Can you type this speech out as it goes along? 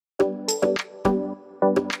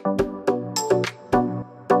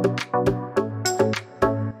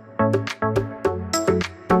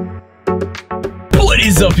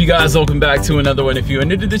What's up, you guys? Welcome back to another one. If you're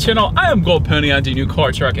new to the channel, I am Gold Pony. I do new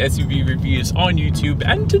car, truck, SUV reviews on YouTube,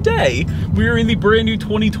 and today we are in the brand new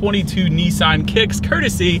 2022 Nissan Kicks,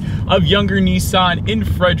 courtesy of Younger Nissan in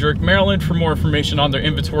Frederick, Maryland. For more information on their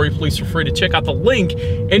inventory, please feel free to check out the link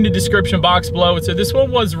in the description box below. So this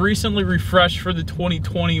one was recently refreshed for the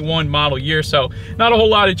 2021 model year, so not a whole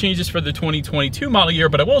lot of changes for the 2022 model year,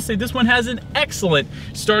 but I will say this one has an excellent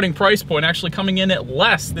starting price point, actually coming in at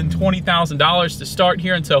less than $20,000 to start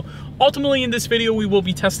here. And so ultimately in this video, we will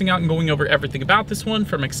be testing out and going over everything about this one,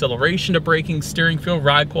 from acceleration to braking, steering feel,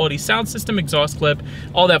 ride quality, sound system, exhaust clip,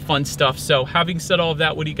 all that fun stuff. So having said all of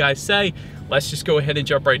that, what do you guys say? Let's just go ahead and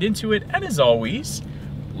jump right into it. And as always,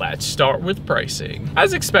 let's start with pricing.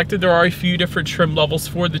 As expected, there are a few different trim levels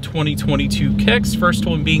for the 2022 Kicks. First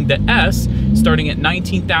one being the S, starting at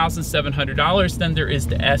 $19,700. Then there is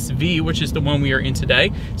the SV, which is the one we are in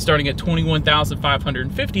today, starting at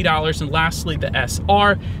 $21,550. And lastly, the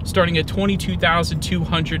SR, starting at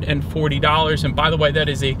 $22,240. And by the way, that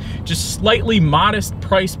is a just slightly modest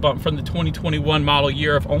price bump from the 2021 model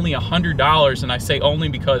year of only $100. And I say only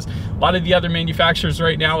because a lot of the other manufacturers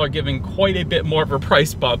right now are giving quite a bit more of a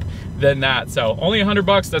price bump than that. So only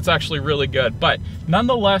 $100, that's actually really good. But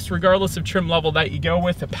nonetheless, regardless of trim level that you go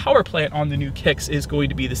with, the power plant on the new Kicks is going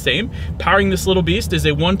to be the same. Powering this little beast is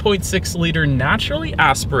a 1.6 liter naturally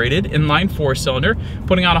aspirated inline 4-cylinder,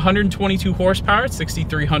 putting out 122 horsepower at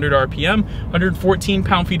 6,300 RPM, 114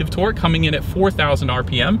 pound-feet of torque, coming in at 4,000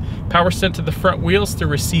 RPM. Power sent to the front wheels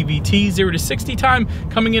through a CVT. 0 to 60 time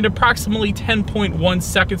coming in approximately 10.1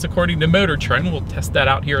 seconds according to Motor Trend. We'll test that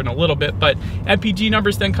out here in a little bit, but MPG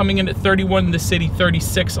numbers then coming in at 31 in the city,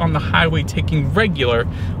 36 on the highway, taking regular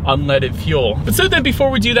unleaded fuel. But so then before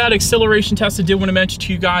we do that acceleration test, I did want to mention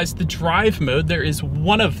to you guys the drive mode. There is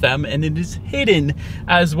one of them and it is hidden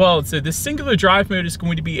as well. So the singular drive mode is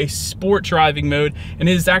going to be a sport driving mode, and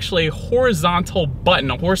it is actually a horizontal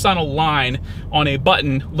button, a horizontal line on a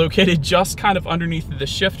button located just kind of underneath the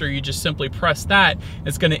shifter. You just simply press that.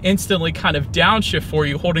 It's going to instantly kind of downshift for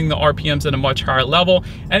you, holding the RPMs at a much higher level,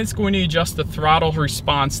 and it's going to adjust the throttle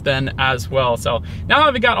response then as well. So now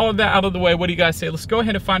that we got all of that out of the way, what do you guys say? Let's go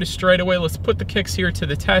ahead and find a straightaway. Let's put the Kicks here to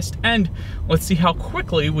the test, and let's see how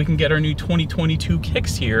quickly we can get our new 2022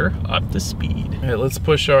 Kicks here up to speed. All right, let's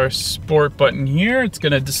push our sport button here. It's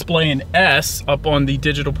going to display an S up on the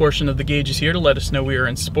digital portion of the gauges here to let us know we are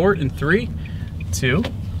in sport in 3, 2,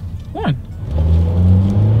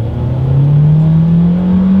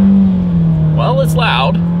 1. Well, it's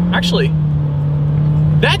loud. Actually,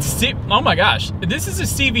 oh my gosh, this is a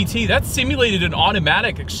CVT. That simulated an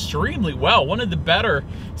automatic extremely well. One of the better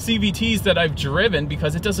CVTs that I've driven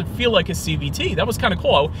because it doesn't feel like a CVT. That was kind of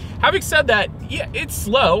cool. Having said that, yeah, it's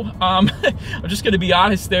slow. I'm just gonna be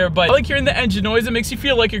honest there, but I like hearing the engine noise. It makes you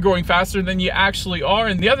feel like you're going faster than you actually are.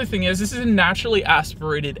 And the other thing is, this is a naturally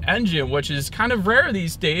aspirated engine, which is kind of rare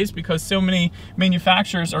these days because so many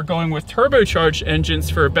manufacturers are going with turbocharged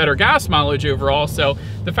engines for better gas mileage overall. So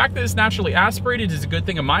the fact that it's naturally aspirated is a good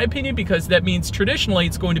thing in my opinion, because that means traditionally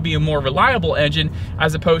it's going to be a more reliable engine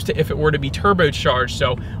as opposed to if it were to be turbocharged.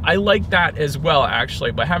 So I like that as well,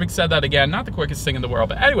 actually. But having said that, again, not the quickest thing in the world.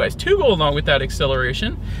 But anyways, to go along with that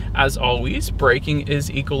acceleration, as always, braking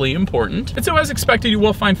is equally important. And so as expected, you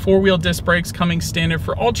will find 4-wheel disc brakes coming standard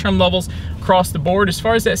for all trim levels across the board. As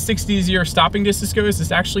far as that 60 to 0 stopping distance goes,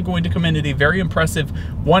 it's actually going to come in at a very impressive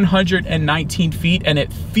 119 feet, and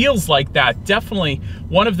it feels like that. Definitely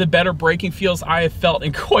one of the better braking feels I have felt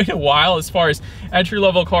in quite a while. As far as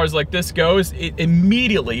entry-level cars like this goes, it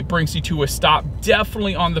immediately brings you to a stop,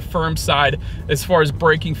 definitely on the firm side as far as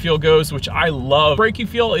braking feel goes, which I love. Braking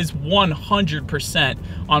feel is 100%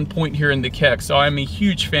 on point here in the Kick, so I'm a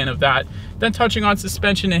huge fan of that. Then touching on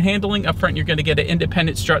suspension and handling, up front you're going to get an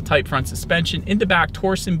independent strut type front suspension, in the back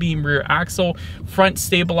torsion beam rear axle, front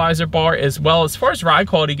stabilizer bar as well. As far as ride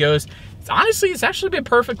quality goes, honestly, it's actually been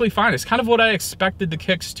perfectly fine. It's kind of what I expected the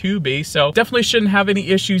Kicks to be, so definitely shouldn't have any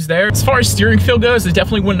issues there. As far as steering feel goes, I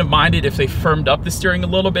definitely wouldn't have minded if they firmed up the steering a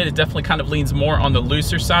little bit. It definitely kind of leans more on the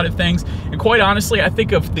looser side of things. And quite honestly, I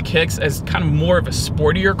think of the Kicks as kind of more of a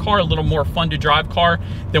sportier car, a little more fun to drive car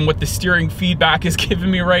than what the steering feedback is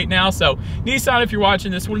giving me right now. So Nissan, if you're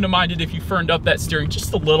watching this, wouldn't have minded if you firmed up that steering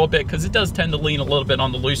just a little bit, because it does tend to lean a little bit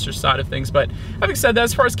on the looser side of things. But having said that,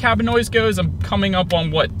 as far as cabin noise goes, I'm coming up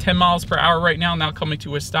on what, 10 miles per hour right now, now coming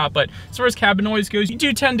to a stop. But as far as cabin noise goes, you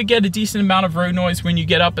do tend to get a decent amount of road noise when you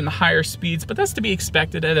get up in the higher speeds, but that's to be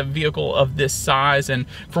expected at a vehicle of this size and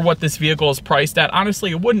for what this vehicle is priced at.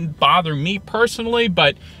 Honestly, it wouldn't bother me personally,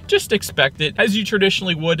 but just expect it as you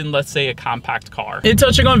traditionally would in, let's say, a compact car. And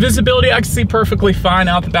touching on visibility, I can see perfectly fine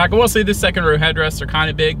out the back. I will say the second row headrests are kind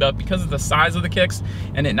of big, but because of the size of the Kicks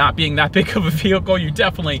and it not being that big of a vehicle, you're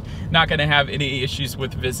definitely not going to have any issues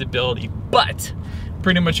with visibility. But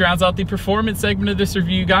pretty much rounds out the performance segment of this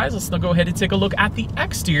review, guys. Let's now go ahead and take a look at the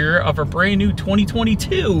exterior of our brand new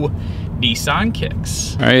 2022 Nissan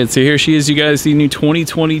Kicks. All right, so here she is, you guys, the new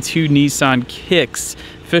 2022 Nissan Kicks.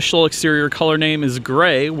 Official exterior color name is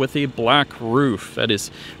gray with a black roof. That is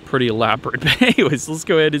pretty elaborate. But anyways, let's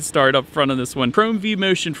go ahead and start up front on this one. Chrome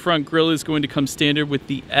V-Motion front grille is going to come standard with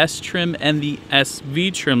the S trim and the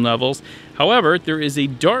SV trim levels. However, there is a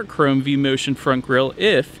dark chrome V-Motion front grille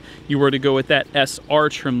if you were to go with that SR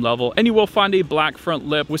trim level, and you will find a black front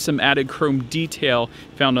lip with some added chrome detail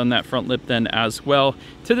found on that front lip then as well.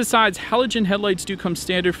 To the sides, halogen headlights do come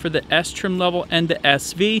standard for the S trim level and the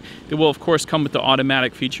SV. They will of course come with the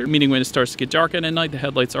automatic feature, meaning when it starts to get dark at night, the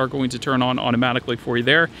headlights are going to turn on automatically for you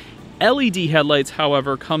there. LED headlights,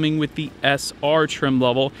 however, coming with the SR trim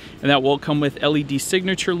level, and that will come with LED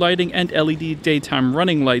signature lighting and LED daytime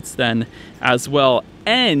running lights then as well,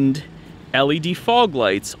 and LED fog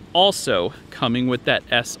lights also coming with that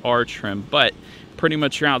SR trim. But pretty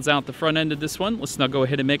much rounds out the front end of this one. Let's now go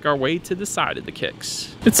ahead and make our way to the side of the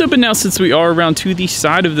Kicks. It's open now since we are around to the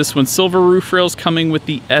side of this one. Silver roof rails coming with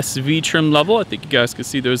the SV trim level. I think you guys can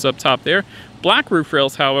see those up top there. Black roof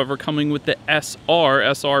rails, however, coming with the SR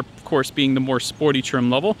of course being the more sporty trim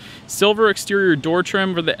level. Silver exterior door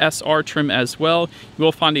trim for the SR trim as well. You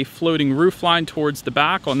will find a floating roof line towards the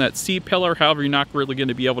back on that seat pillar. However, you're not really going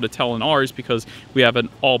to be able to tell in ours because we have an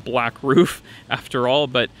all black roof after all.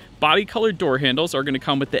 But body colored door handles are going to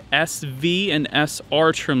come with the SV and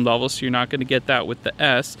SR trim levels, so you're not going to get that with the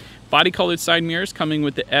S. Body colored side mirrors coming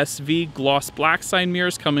with the SV, gloss black side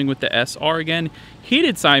mirrors coming with the SR again.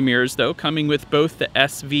 Heated side mirrors though coming with both the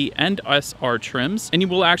SV and SR trims, and you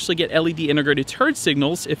will actually get LED integrated turn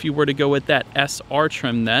signals if you were to go with that SR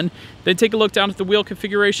trim then. Then take a look down at the wheel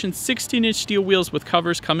configuration. 16-inch steel wheels with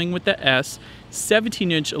covers coming with the S,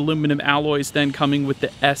 17-inch aluminum alloys then coming with the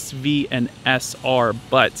SV and SR.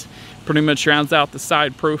 But pretty much rounds out the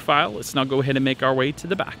side profile. Let's now go ahead and make our way to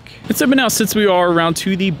the back. It's open now since we are around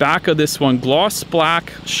to the back of this one. Gloss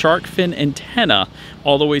black shark fin antenna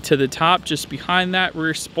all the way to the top. Just behind that,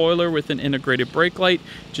 rear spoiler with an integrated brake light.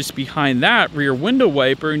 Just behind that, rear window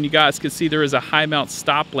wiper, and you guys can see there is a high mount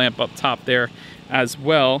stop lamp up top there as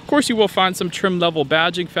well. Of course, you will find some trim level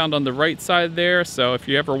badging found on the right side there, so if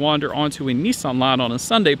you ever wander onto a Nissan lot on a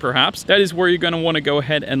Sunday perhaps, that is where you're going to want to go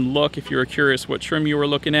ahead and look if you're curious what trim you were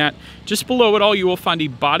looking at. Just below it all, you will find a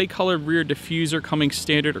body colored rear diffuser coming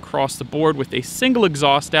standard across the board with a single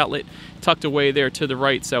exhaust outlet tucked away there to the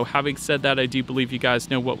right. So having said that, I do believe you guys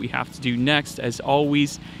know what we have to do next. As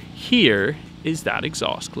always, here is that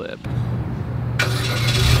exhaust clip.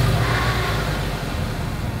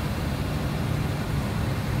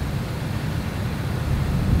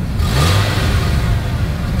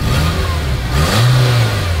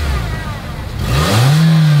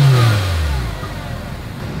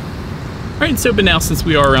 All right, so but now since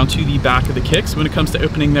we are around to the back of the Kicks, when it comes to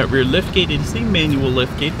opening that rear liftgate, it is a manual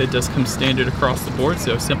liftgate that does come standard across the board.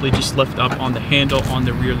 So simply just lift up on the handle on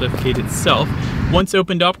the rear liftgate itself. Once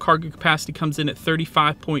opened up, cargo capacity comes in at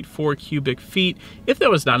 35.4 cubic feet. If that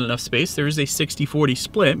was not enough space, there is a 60-40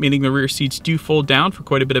 split, meaning the rear seats do fold down for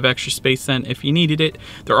quite a bit of extra space then if you needed it.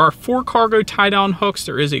 There are 4 cargo tie-down hooks.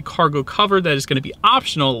 There is a cargo cover that is going to be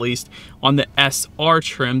optional, at least, on the SR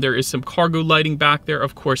trim. There is some cargo lighting back there,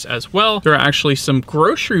 of course, as well. There are actually some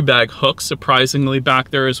grocery bag hooks, surprisingly, back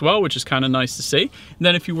there as well, which is kind of nice to see. And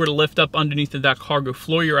then if you were to lift up underneath of that cargo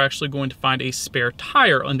floor, you're actually going to find a spare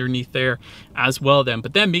tire underneath there as well then.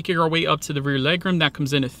 But then making our way up to the rear legroom, that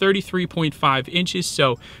comes in at 33.5 inches.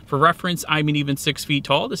 So for reference, I'm an even 6 feet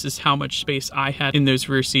tall. This is how much space I had in those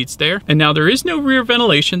rear seats there. And now there is no rear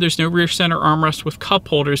ventilation. There's no rear center armrest with cup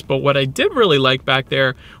holders. But what I did really like back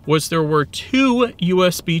there was there were 2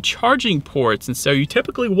 USB charging ports. And so you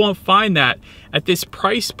typically won't find that at this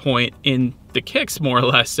price point in the Kicks more or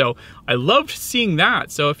less. So I loved seeing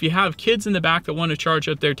that. So if you have kids in the back that want to charge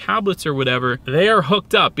up their tablets or whatever, they are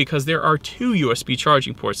hooked up because there are 2 USB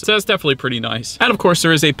charging ports. So that's definitely pretty nice. And of course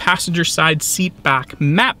there is a passenger side seat back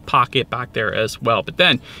map pocket back there as well. But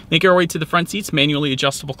then make our way to the front seats. Manually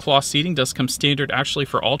adjustable cloth seating does come standard actually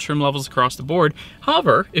for all trim levels across the board.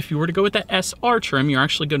 However, if you were to go with the SR trim, you're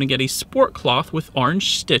actually going to get a sport cloth with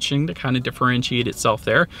orange stitching to kind of differentiate itself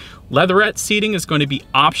there. Leatherette seating is going to be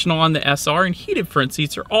optional on the SR, and heated front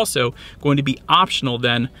seats are also going to be optional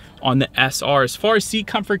then on the SR. As far as seat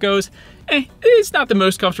comfort goes, it's not the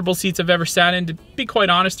most comfortable seats I've ever sat in. To be quite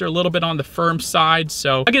honest, they're a little bit on the firm side,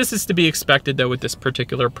 so I guess it's to be expected though with this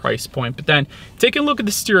particular price point. But then taking a look at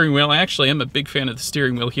the steering wheel, I actually am a big fan of the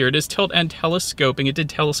steering wheel here. It is tilt and telescoping. It did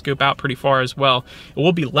telescope out pretty far as well. It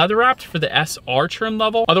will be leather wrapped for the SR trim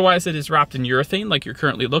level. Otherwise it is wrapped in urethane like you're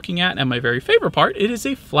currently looking at. And my very favorite part, it is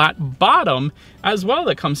a flat bottom as well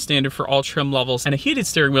that comes standard for all trim levels. And a heated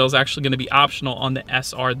steering wheel is actually going to be optional on the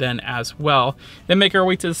SR then as well. Then make our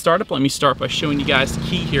way to the startup. Let me start by showing you guys the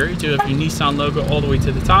key here. You do have your Nissan logo all the way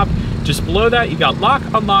to the top. Just below that, you got lock,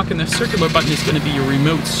 unlock, and the circular button is going to be your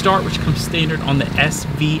remote start, which comes standard on the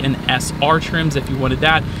SV and SR trims if you wanted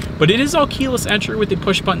that. But it is all keyless entry with a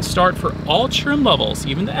push button start for all trim levels,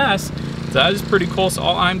 even the S. So that is pretty cool. So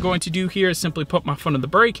all I'm going to do here is simply put my foot on the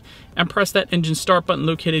brake and press that engine start button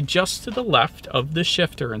located just to the left of the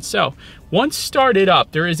shifter. And so once started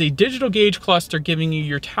up, there is a digital gauge cluster giving you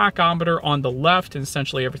your tachometer on the left and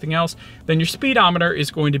essentially everything else. Then your speedometer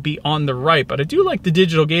is going to be on the right. But I do like the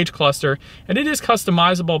digital gauge cluster, and it is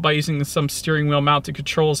customizable by using some steering wheel mounted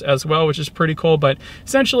controls as well, which is pretty cool. But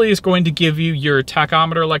essentially it's going to give you your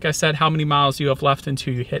tachometer, like I said, how many miles you have left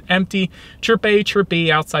until you hit empty, trip A, trip B,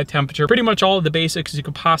 outside temperature, pretty much all of the basics you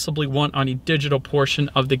could possibly want on a digital portion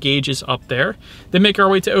of the gauges up there. Then make our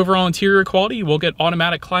way to overall interior quality. You will get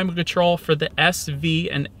automatic climate control for the SV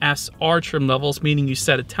and SR trim levels, meaning you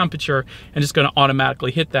set a temperature and it's going to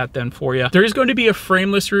automatically hit that then for you. There is going to be a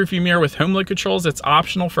frameless rearview mirror with home light controls. That's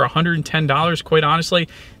optional for $110. Quite honestly,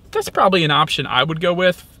 that's probably an option I would go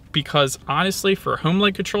with, because honestly, for home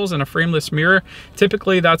light controls and a frameless mirror,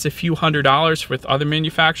 typically that's a few $100s with other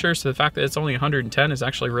manufacturers. So the fact that it's only 110 is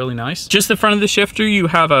actually really nice. Just the front of the shifter, you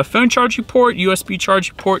have a phone charging port, USB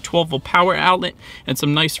charging port, 12-volt power outlet, and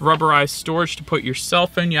some nice rubberized storage to put your cell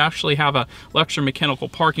phone. You actually have a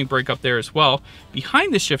electromechanical parking brake up there as well.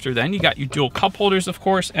 Behind the shifter then, you got your dual cup holders, of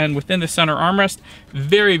course, and within the center armrest,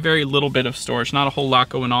 very, very little bit of storage. Not a whole lot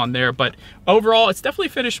going on there, but overall, it's definitely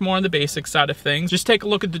finished more on the basic side of things. Just take a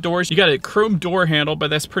look at the doors. You got a chrome door handle, but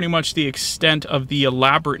that's pretty much the extent of the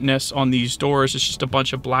elaborateness on these doors. It's just a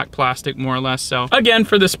bunch of black plastic, more or less. So again,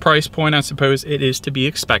 for this price point, I suppose it is to be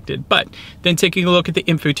expected. But then taking a look at the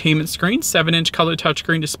infotainment screen, 7-inch color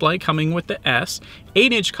touchscreen display coming with the S,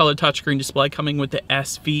 8-inch color touchscreen display coming with the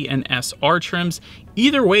SV and SR trims.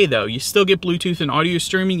 Either way though, you still get Bluetooth and audio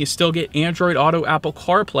streaming, you still get Android Auto, Apple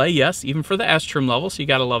CarPlay, yes, even for the S trim level, so you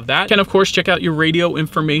gotta love that. You can of course check out your radio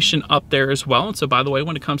information up there as well. And so by the way,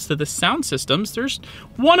 when it comes to the sound systems, there's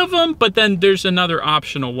one of them, but then there's another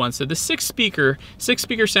optional one. So the six speaker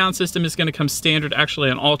sound system is gonna come standard actually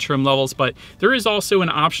on all trim levels, but there is also an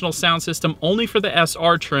optional sound system only for the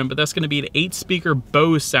SR trim, but that's gonna be an 8-speaker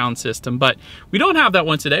Bose sound system. But we don't have that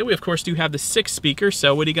one today. We of course do have the 6 speaker.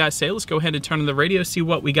 So what do you guys say? Let's go ahead and turn on the radio, see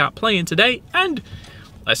what we got playing today, and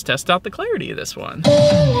let's test out the clarity of this one.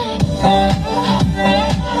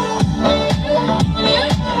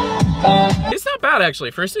 It's not bad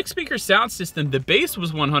actually. For a 6-speaker sound system, the bass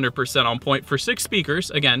was 100% on point for 6 speakers,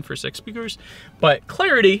 again, for 6 speakers, but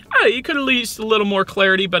clarity, you could have used a little more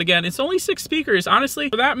clarity, but again, it's only 6 speakers. Honestly,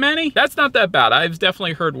 for that many, that's not that bad. I've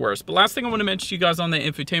definitely heard worse. But last thing I want to mention to you guys on the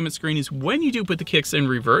infotainment screen is when you do put the Kicks in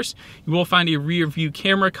reverse, you will find a rear view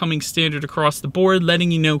camera coming standard across the board,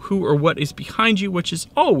 letting you know who or what is behind you, which is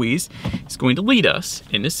always is going to lead us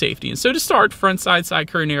into safety. And so to start, front side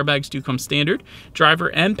curtain airbags do come standard,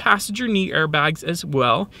 driver and passenger knee airbags as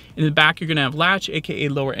well. In the back, you're going to have latch, aka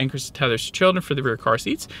lower anchors and tethers to children for the rear car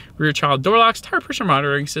seats, rear child door locks, tire pressure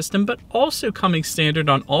monitoring system, but also coming standard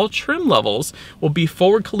on all trim levels will be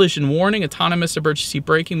forward collision warning, autonomous emergency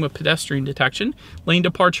braking with pedestrian detection, lane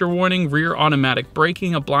departure warning, rear automatic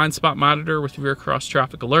braking, a blind spot monitor with rear cross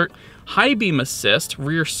traffic alert, high beam assist,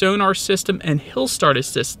 rear sonar system, and hill start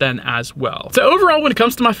assist then as well. So overall, when it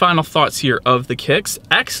comes to my final thoughts here of the Kicks,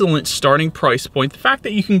 excellent starting price point. The fact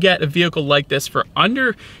that you can get a vehicle like this for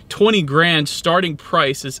under 20 grand. Starting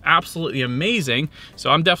price is absolutely amazing. So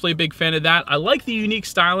I'm definitely a big fan of that. I like the unique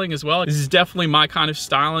styling as well. This is definitely my kind of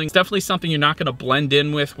styling. It's definitely something you're not gonna blend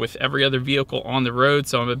in with every other vehicle on the road.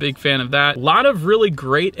 So I'm a big fan of that. A lot of really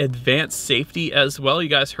great advanced safety as well. You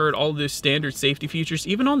guys heard all of those standard safety features.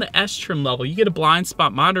 Even on the S trim level, you get a blind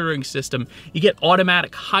spot monitoring system. You get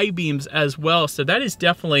automatic high beams as well. So that is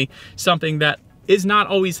definitely something that is not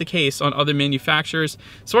always the case on other manufacturers.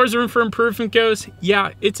 As far as the room for improvement goes,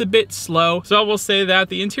 yeah, it's a bit slow. So I will say that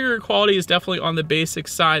the interior quality is definitely on the basic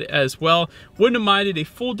side as well. Wouldn't have minded a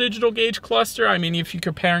full digital gauge cluster. I mean, if you're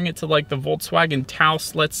comparing it to like the Volkswagen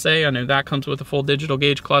Taos, let's say, I know that comes with a full digital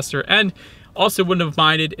gauge cluster, and also wouldn't have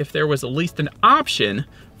minded if there was at least an option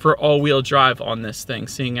for all-wheel drive on this thing,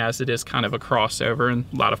 seeing as it is kind of a crossover, and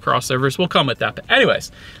a lot of crossovers will come with that. But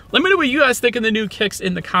anyways, let me know what you guys think of the new Kicks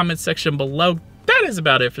in the comments section below. That is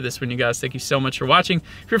about it for this one, you guys. Thank you so much for watching.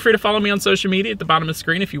 Feel free to follow me on social media at the bottom of the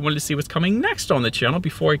screen if you wanted to see what's coming next on the channel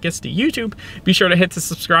before it gets to YouTube. Be sure to hit the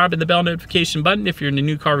subscribe and the bell notification button if you're into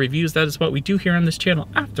new car reviews. That is what we do here on this channel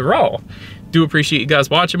after all. Do appreciate you guys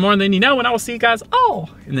watching more than you know, and I will see you guys all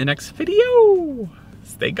in the next video.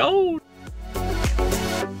 Stay gold.